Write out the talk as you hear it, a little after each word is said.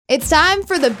It's time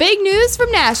for the big news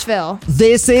from Nashville.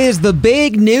 This is the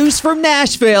big news from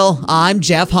Nashville. I'm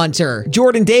Jeff Hunter.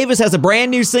 Jordan Davis has a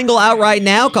brand new single out right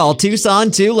now called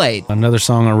Tucson Too Late. Another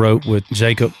song I wrote with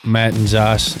Jacob, Matt, and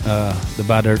Josh, the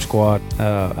By Dirt Squad.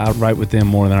 I write with them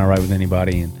more than I write with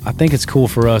anybody. And I think it's cool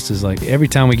for us is like every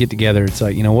time we get together, it's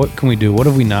like, what can we do? What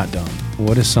have we not done?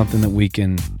 What is something that we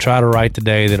can try to write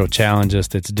today that'll challenge us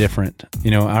that's different?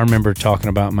 I remember talking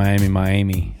about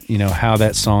Miami, how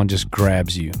that song just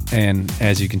grabs you. And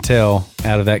as you can tell,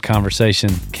 out of that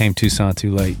conversation came Tucson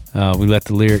Too Late. We let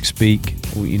the lyrics speak.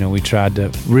 We tried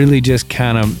to really just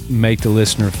kind of make the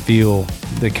listener feel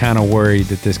the kind of worry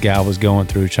that this guy was going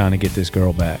through trying to get this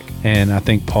girl back. And I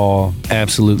think Paul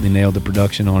absolutely nailed the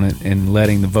production on it and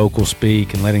letting the vocals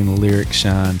speak and letting the lyrics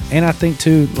shine. And I think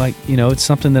too, it's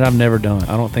something that I've never done.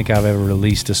 I don't think I've ever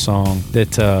released a song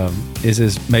that is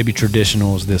as maybe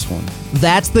traditional as this one.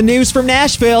 That's the news from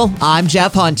Nashville. I'm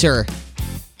Jeff Hunter.